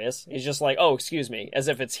hilarious. He's just like, oh, excuse me, as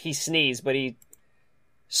if he sneezed, but he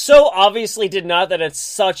so obviously did not that it's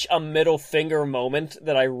such a middle finger moment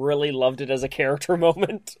that I really loved it as a character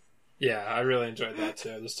moment. Yeah, I really enjoyed that too.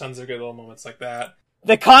 There's tons of good little moments like that.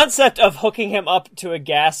 The concept of hooking him up to a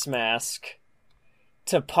gas mask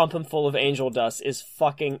to pump him full of angel dust is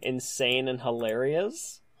fucking insane and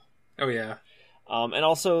hilarious. Oh, yeah. And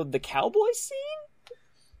also the cowboy scene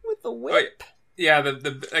with the whip. Yeah,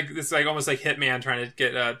 the like it's like almost like Hitman trying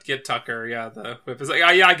to get Tucker. Yeah, the whip is like,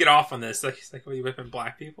 oh yeah, I get off on this. Like, he's like, what, are you whipping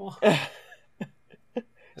black people? And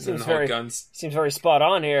then the whole guns seems very spot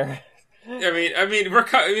on here. I mean,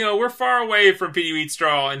 we're far away from Petey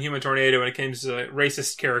Wheatstraw and Human Tornado when it comes to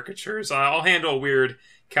racist caricatures. I'll handle a weird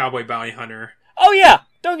cowboy bounty hunter. Oh yeah,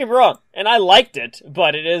 don't get me wrong, and I liked it,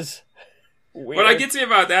 but it is weird. What gets me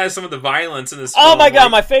about that is some of the violence in this film. Oh my god,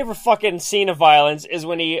 like, my favorite fucking scene of violence is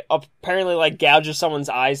when he apparently like gouges someone's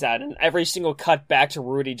eyes out, and every single cut back to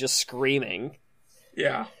Rudy just screaming.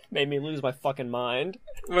 Yeah. Made me lose my fucking mind.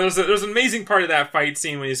 Well, there's an amazing part of that fight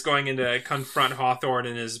scene when he's going in to confront Hawthorne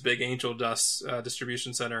in his big Angel Dust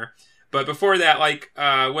distribution center. But before that, like,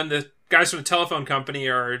 when the guys from the telephone company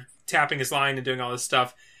are tapping his line and doing all this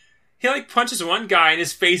stuff, he, like, punches one guy and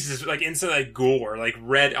his face is, like, instant, like, gore, like,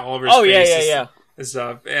 red all over his face. Yeah. And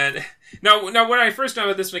stuff. And now, when I first know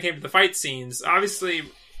about this when it came to the fight scenes, obviously...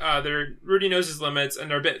 Rudy knows his limits, and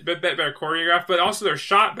they're a bit better choreographed, but also they're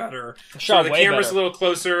shot better. So the camera's a little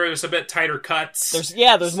closer. There's a bit tighter cuts.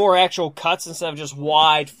 There's more actual cuts instead of just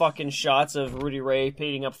wide fucking shots of Rudy Ray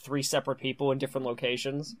beating up 3 separate people in different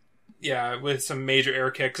locations. Yeah, with some major air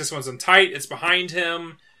kicks. This one's in tight. It's behind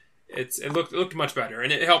him. It looked much better,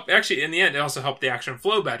 and it helped. Actually, in the end, it also helped the action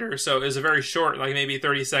flow better. So it was a very short, like maybe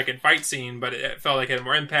 30-second fight scene, but it felt like it had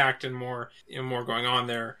more impact and more going on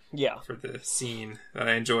there. Yeah, for the scene that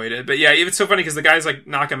I enjoyed it. But yeah, it's so funny because the guys like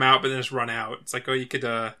knock him out, but then just run out. It's like, oh, you could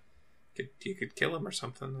kill him or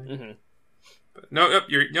something. Like, mm-hmm. But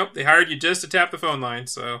nope. They hired you just to tap the phone line,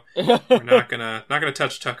 so we're not gonna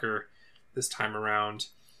touch Tucker this time around.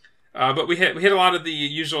 But we hit a lot of the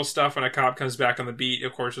usual stuff when a cop comes back on the beat.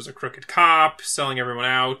 Of course, there's a crooked cop selling everyone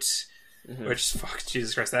out, mm-hmm. which, fuck,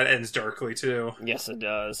 Jesus Christ, that ends darkly, too. Yes, it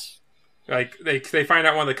does. Like, they find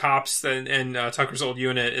out one of the cops in Tucker's old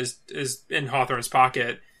unit is in Hawthorne's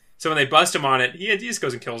pocket. So when they bust him on it, he just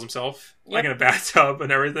goes and kills himself. Yep. Like in a bathtub and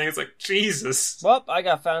everything. It's like, Jesus. Well, I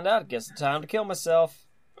got found out. Guess it's time to kill myself.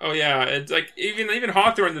 Oh yeah, it's like even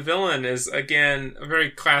Hawthorne, the villain, is again a very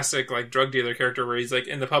classic like drug dealer character where he's like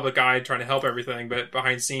in the public eye trying to help everything, but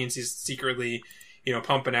behind scenes he's secretly,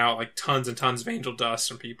 pumping out like tons and tons of angel dust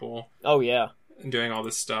from people. Oh yeah, and doing all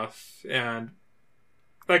this stuff, and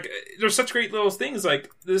like there's such great little things like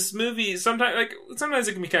this movie. Sometimes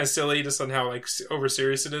it can be kind of silly just on how like over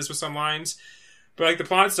serious it is with some lines, but like the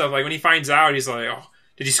plot stuff, like when he finds out, he's like, oh.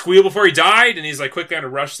 Did he squeal before he died? And he's like quickly on a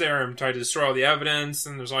rush there and try to destroy all the evidence.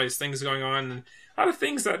 And there's all these things going on. And a lot of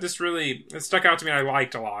things that just really stuck out to me and I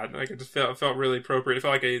liked a lot. Like it just felt really appropriate. It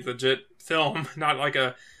felt like a legit film, not like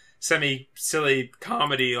a semi-silly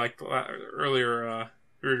comedy like earlier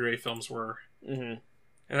Rudy Ray films were. Mm-hmm.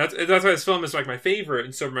 And that's why this film is like my favorite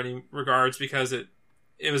in so many regards because it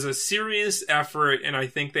was a serious effort and I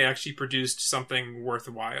think they actually produced something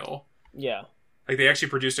worthwhile. Yeah. Like they actually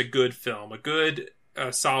produced a good film, a good...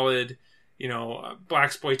 solid,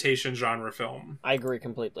 blaxploitation genre film. I agree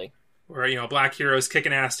completely. Where, black heroes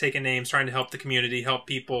kicking ass, taking names, trying to help the community, help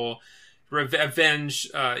people, avenge,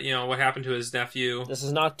 what happened to his nephew. This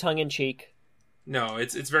is not tongue-in-cheek. No,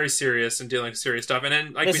 it's very serious and dealing with serious stuff. And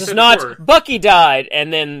then, like this we is said not, before... Bucky died,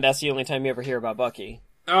 and then that's the only time you ever hear about Bucky.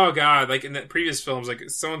 Oh, God. Like, in the previous films, like,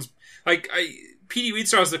 someone's... Like, Petey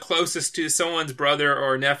Wheatstraw is the closest to someone's brother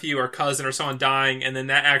or nephew or cousin or someone dying, and then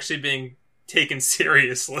that actually being... taken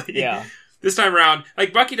seriously. Yeah. This time around,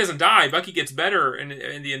 like Bucky doesn't die. Bucky gets better in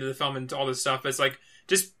the end of the film and all this stuff. It's like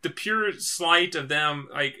just the pure slight of them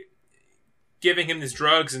like giving him these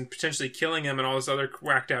drugs and potentially killing him and all this other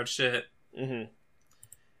whacked out shit. Mm-hmm.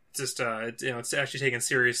 It's just it's actually taken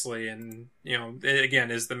seriously and it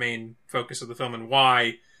again is the main focus of the film and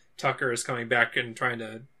why Tucker is coming back and trying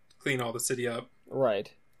to clean all the city up.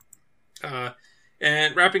 Right.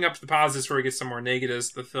 And wrapping up the positives before we get some more negatives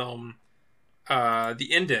of the film. The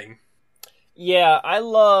ending. Yeah, I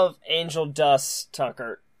love Angel Dust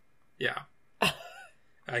Tucker. Yeah.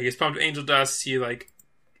 He gets pumped with Angel Dust. He,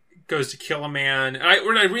 goes to kill a man. And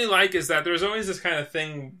what I really like is that there's always this kind of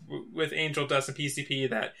thing with Angel Dust and PCP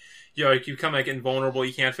that, you become, invulnerable.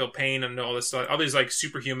 You can't feel pain and all this stuff. All these,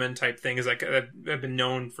 superhuman type things, that have been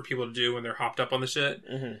known for people to do when they're hopped up on the shit.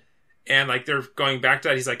 Mm-hmm. And, they're going back to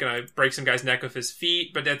that. He's, gonna break some guy's neck with his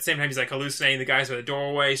feet. But at the same time, he's, hallucinating the guys by the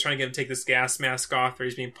doorway. He's trying to get him to take this gas mask off or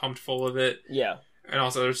he's being pumped full of it. Yeah. And all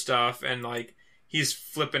this other stuff. And, he's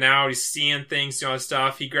flipping out. He's seeing things, all this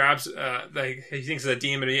stuff. He grabs, he thinks it's a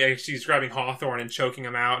demon. He's grabbing Hawthorne and choking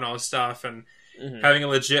him out and all this stuff. And having a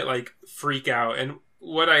legit, freak out. And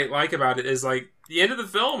what I like about it is, the end of the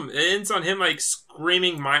film, it ends on him,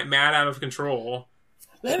 screaming mad out of control.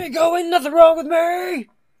 Let me go in, nothing wrong with me!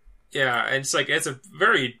 Yeah, and it's a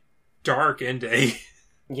very dark ending.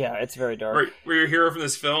 Yeah, it's very dark. Where your hero from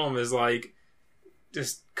this film is like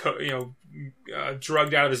just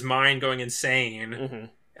drugged out of his mind, going insane,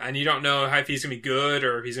 and you don't know if he's gonna be good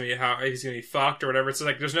or if he's gonna be fucked or whatever. It's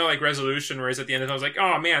like there's no like resolution. Whereas at the end of it, I was like,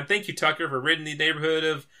 oh man, thank you Tucker for ridding the neighborhood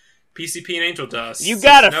of PCP and angel dust. You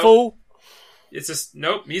got it, fool. It's just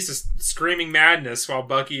nope. He's just screaming madness while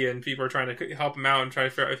Bucky and people are trying to help him out and try to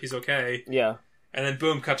figure out if he's okay. Yeah, and then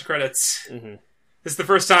boom, cut to credits. This is the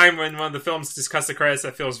first time when one of the films just cuts the credits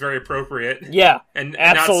that feels very appropriate. Yeah, and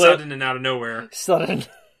not sudden and out of nowhere. Sudden.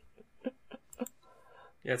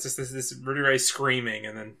 Yeah, it's just this Rudy Ray screaming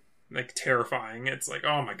and then like terrifying. It's like,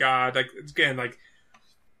 oh my god! Like again, like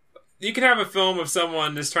you could have a film of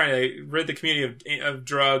someone just trying to rid the community of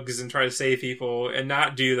drugs and try to save people and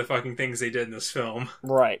not do the fucking things they did in this film.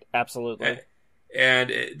 Right. Absolutely.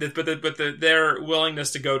 But their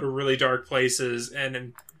willingness to go to really dark places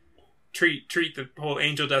and treat the whole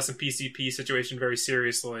angel dust and PCP situation very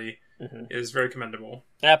seriously is very commendable.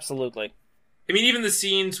 Absolutely. I mean, even the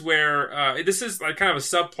scenes where this is like kind of a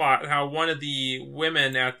subplot, how one of the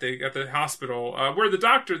women at the hospital, where the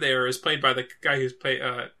doctor there is played by the guy who's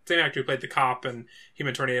same actor who played the cop in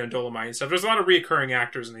Human Tornado and Dolomite and stuff. There's a lot of reoccurring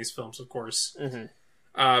actors in these films, of course.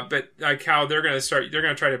 But like how they're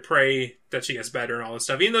gonna try to pray that she gets better and all this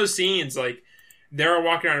stuff. Even those scenes, like they're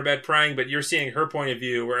walking on her bed praying, but you're seeing her point of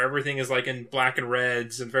view where everything is like in black and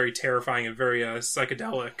reds and very terrifying and very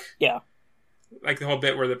psychedelic. Yeah. Like the whole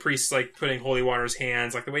bit where the priest's like putting holy water in his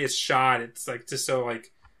hands, like the way it's shot, it's like just so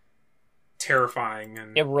like terrifying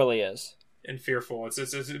and it really is and fearful.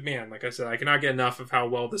 It's man, like I said, I cannot get enough of how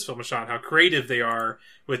well this film is shot, how creative they are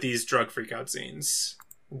with these drug freakout scenes.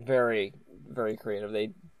 Very, very creative.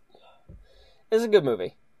 It's a good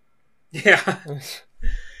movie. Yeah,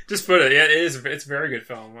 just put it. Yeah, it is. It's a very good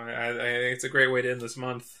film. I think it's a great way to end this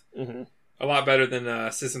month. A lot better than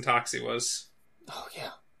Citizen Toxie was. Oh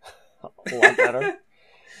yeah. A lot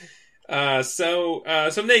better. So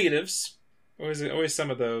some negatives. Always some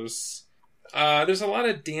of those. There's a lot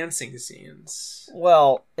of dancing scenes.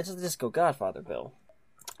 Well, it's a Disco Godfather, Bill.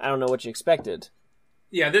 I don't know what you expected.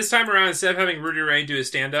 Yeah, this time around, instead of having Rudy Ray do his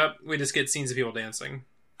stand-up, we just get scenes of people dancing.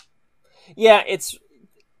 Yeah, it's...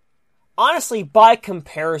 Honestly, by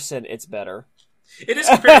comparison, it's better. It is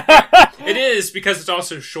it is because it's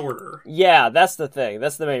also shorter. Yeah, that's the thing.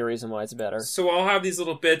 That's the main reason why it's better. So I'll have these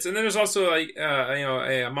little bits, and then there's also like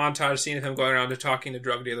a montage scene of him going around and talking to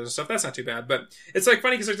drug dealers and stuff. That's not too bad, but it's like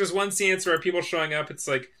funny because like there's one scene where people showing up. It's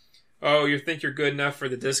like, oh, you think you're good enough for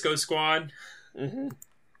the disco squad, and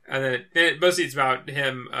then mostly it's about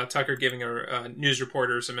him, Tucker, giving a news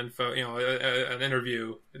reporter some info, an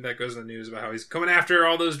interview that goes in the news about how he's coming after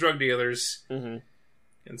all those drug dealers.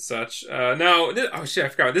 And such. Oh shit, I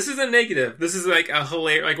forgot. This is a negative. This is like a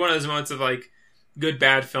hilarious, like one of those moments of like good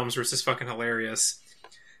bad films where it's just fucking hilarious.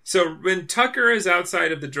 So when Tucker is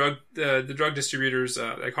outside of the drug distributors,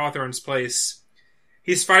 like Hawthorne's place,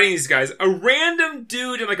 he's fighting these guys. A random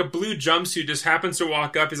dude in like a blue jumpsuit just happens to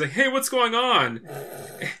walk up. He's like, "Hey, what's going on?"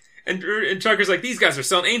 And Tucker's like, "These guys are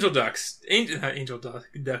selling angel dusts." Angel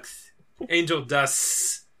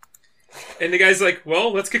dusts. And the guy's like,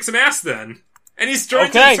 "Well, let's kick some ass then." And he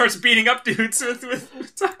starts beating up dudes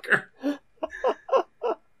with Tucker.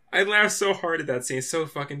 I laughed so hard at that scene. It's so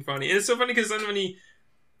fucking funny. And it's so funny because then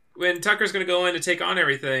when Tucker's going to go in to take on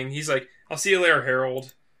everything, he's like, "I'll see you later,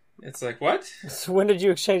 Harold." It's like, what? So when did you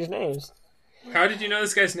exchange names? How did you know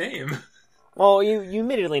this guy's name? Well, you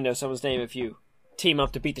immediately know someone's name if you team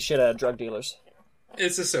up to beat the shit out of drug dealers.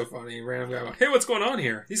 It's just so funny. Random guy like, "Hey, what's going on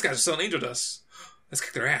here? These guys are selling angel dust. Let's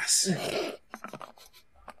kick their ass."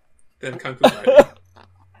 Then Kung Fu Fighting.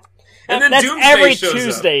 And then that's Doomsday every shows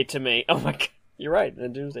Tuesday up. To me. Oh my god. You're right.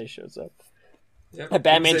 Then Doomsday shows up. Yep. And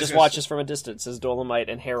Batman just watches from a distance as Dolomite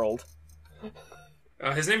and Harold.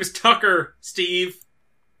 His name is Tucker, Steve.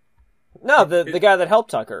 No, the guy that helped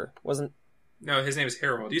Tucker wasn't... No, his name is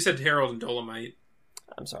Harold. You said Harold and Dolomite.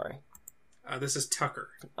 I'm sorry. This is Tucker.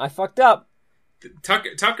 I fucked up.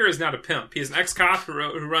 Tucker is not a pimp. He is an ex-cop who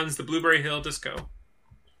runs the Blueberry Hill Disco.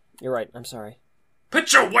 You're right. I'm sorry.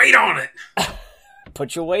 Put your weight on it!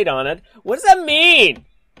 Put your weight on it? What does that mean?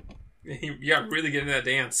 You got really get into that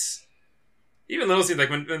dance. Even little scenes, like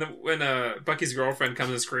when Bucky's girlfriend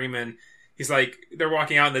comes and screaming, he's like, they're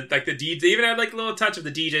walking out, and the DJ, they even had like a little touch of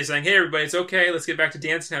the DJ saying, "Hey everybody, it's okay, let's get back to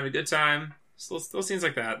dancing, have a good time." Little scenes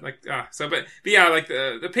like that. But yeah, like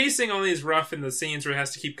the pacing only is rough in the scenes where it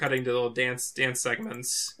has to keep cutting to little dance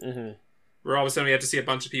segments. Where all of a sudden we have to see a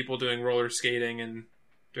bunch of people doing roller skating and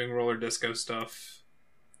doing roller disco stuff.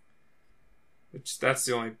 Which that's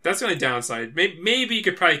the only downside. Maybe you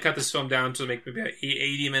could probably cut this film down to make maybe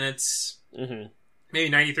 80 minutes. Maybe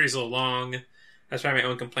 93 is a little long. That's probably my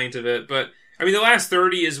own complaint of it. But I mean, the last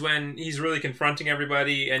 30 is when he's really confronting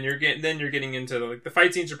everybody, and you're getting into the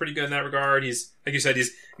fight scenes are pretty good in that regard. He's, like you said,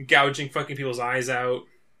 he's gouging fucking people's eyes out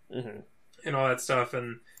and all that stuff.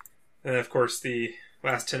 And of course, the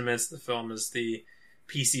last 10 minutes of the film is the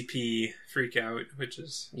PCP freak out, which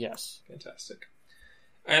is fantastic.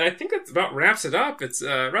 And I think that about wraps it up. It's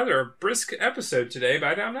rather a brisk episode today,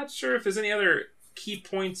 but I'm not sure if there's any other key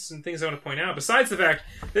points and things I want to point out. Besides the fact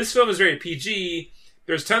this film is very PG.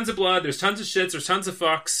 There's tons of blood. There's tons of shits. There's tons of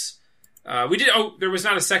fucks. There was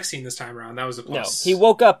not a sex scene this time around. That was a plus. No, he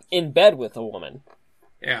woke up in bed with a woman.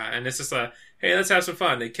 Yeah, and it's just hey, let's have some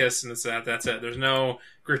fun. They kiss and that's it. There's no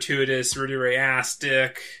gratuitous Rudy Ray ass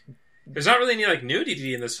dick. There's not really any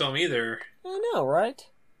nudity in this film either. I know, right?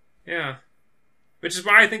 Yeah. Which is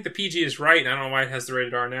why I think the PG is right, and I don't know why it has the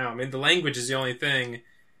rated R now. I mean, the language is the only thing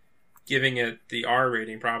giving it the R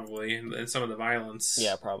rating, probably, and some of the violence.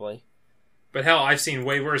 Yeah, probably. But hell, I've seen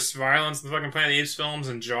way worse violence in the fucking Planet of the Apes films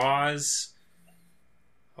and Jaws.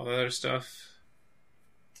 All that other stuff.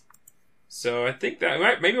 So I think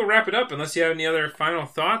that maybe we'll wrap it up, unless you have any other final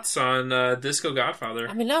thoughts on Disco Godfather.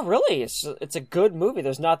 I mean, not really. It's a good movie.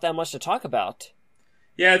 There's not that much to talk about.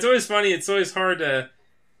 Yeah, it's always funny. It's always hard to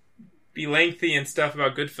be lengthy and stuff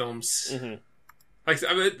about good films. Mm-hmm.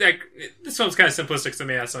 This film's kind of simplistic to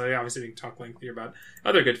me, so obviously we can talk lengthy about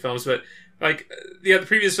other good films, but the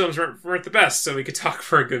previous films weren't the best, so we could talk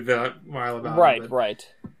for a good while about it. Right.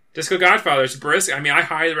 Disco Godfather is brisk. I mean, I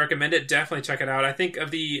highly recommend it. Definitely check it out. I think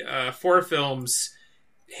of the 4 films,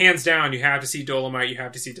 hands down, you have to see Dolomite, you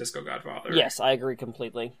have to see Disco Godfather. Yes, I agree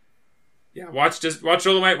completely. Yeah, watch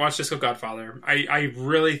Dolomite, watch Disco Godfather. I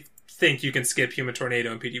really think you can skip Human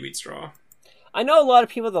Tornado and P.D. Wheatstraw. I know a lot of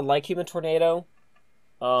people that like Human Tornado.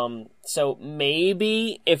 So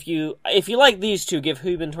maybe if you like these two, give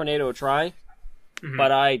Human Tornado a try. Mm-hmm.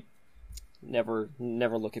 But I never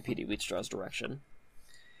look at P.D. Wheatstraw's direction.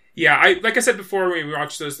 Yeah, like I said before, when we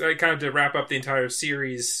watched those, kind of to wrap up the entire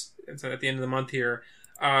series at the end of the month here.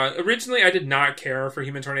 Originally, I did not care for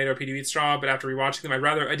Human Tornado or P.D. Wheatstraw, but after rewatching them,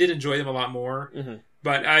 I did enjoy them a lot more. Mm-hmm.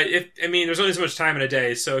 But there's only so much time in a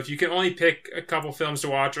day, so if you can only pick a couple films to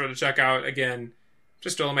watch or to check out, again,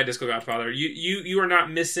 just Dolomite, Disco Godfather. You are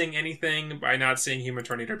not missing anything by not seeing Human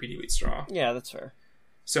Tornado or P.D. Wheatstraw. Yeah, that's fair.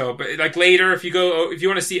 So, but later, if you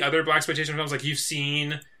want to see other blaxploitation films, you've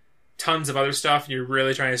seen tons of other stuff, and you're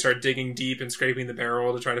really trying to start digging deep and scraping the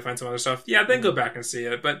barrel to try to find some other stuff, then go back and see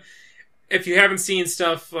it. But if you haven't seen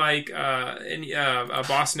stuff like Boss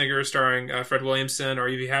Nigger starring Fred Williamson, or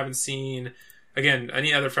if you haven't seen, again,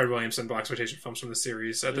 any other Fred Williamson blaxploitation films from the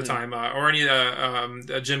series at the time, or any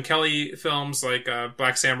Jim Kelly films like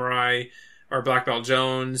Black Samurai or Black Belt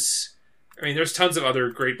Jones, I mean, there's tons of other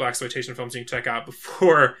great blaxploitation films you can check out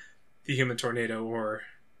before The Human Tornado or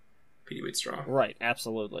P.D. Wheatstraw. Right,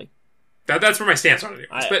 absolutely. That's where my stance on it is.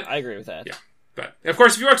 I agree with that. Yeah. But, of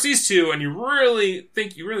course, if you watch these two and you really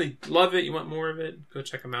think you really love it, you want more of it, go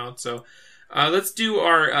check them out. So, let's do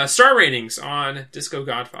our star ratings on Disco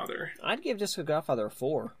Godfather. I'd give Disco Godfather a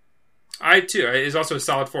 4. I, too. It's also a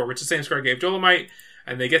solid 4, which is the same score I gave Dolomite,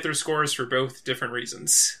 and they get their scores for both different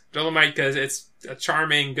reasons. Dolomite, because it's a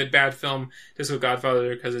charming, good, bad film. Disco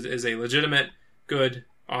Godfather, because it is a legitimate, good,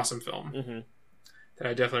 awesome film that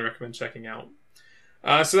I definitely recommend checking out.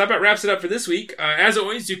 So that about wraps it up for this week. As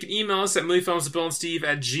always, you can email us at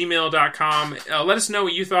moviefilmswithbillandsteve@gmail.com. Let us know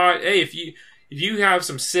what you thought. Hey, if you have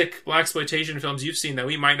some sick blaxploitation films you've seen that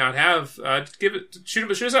we might not have, shoot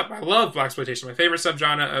us up. I love blaxploitation, my favorite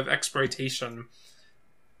subgenre of exploitation.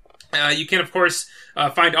 You can, of course,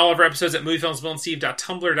 find all of our episodes at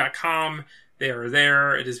moviefilmswithbillandsteve.tumblr.com. They are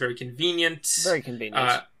there. It is very convenient. Very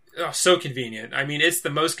convenient. So convenient. I mean, it's the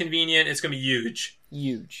most convenient. It's going to be huge.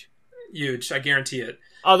 Huge, I guarantee it.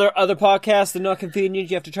 Other podcasts, they're not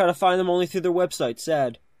convenient. You have to try to find them only through their website.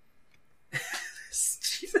 Sad.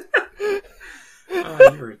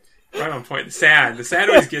 You're right on point. The sad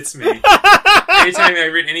always gets me. Anytime I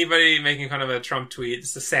read anybody making fun of a Trump tweet,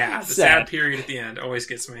 it's the sad period at the end always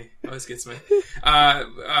gets me. That's it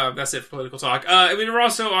for political talk. We're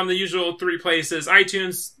also on the usual 3 places: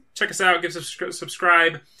 iTunes. Check us out. Give us a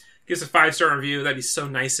subscribe. Give us a 5-star review. That'd be so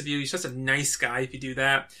nice of you. You're just a nice guy if you do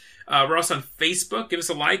that. We're also on Facebook. Give us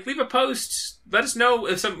a like. Leave a post. Let us know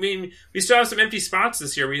if we still have some empty spots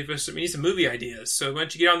this year. We need some movie ideas. So why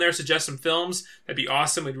don't you get on there, suggest some films. That'd be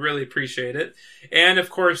awesome. We'd really appreciate it. And, of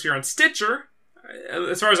course, you're on Stitcher.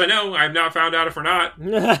 As far as I know, I've not found out if we're not.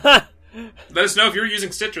 Let us know if you're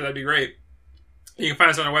using Stitcher. That'd be great. You can find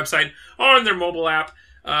us on our website or on their mobile app.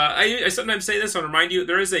 I sometimes say this. I want to remind you,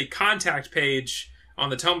 there is a contact page on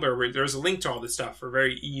the Tumblr where there's a link to all this stuff for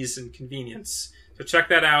very ease and convenience. So check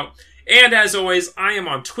that out. And as always, I am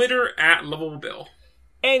on Twitter at LovableBill.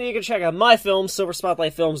 And you can check out my films,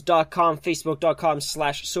 silverspotlightfilms.com,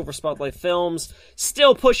 facebook.com/silverspotlightfilms.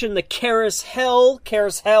 Still pushing the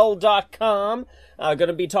carishell.com.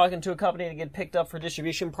 Gonna be talking to a company to get picked up for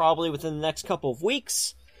distribution probably within the next couple of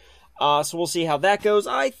weeks. So we'll see how that goes.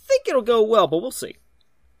 I think it'll go well, but we'll see.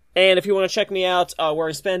 And if you want to check me out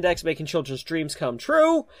wearing spandex, making children's dreams come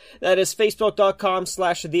true, that is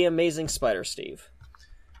facebook.com/theamazingspidersteve.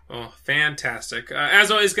 Oh, fantastic.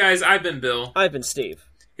 As always, guys, I've been Bill. I've been Steve.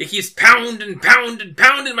 It keeps pounding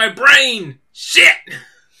my brain. Shit!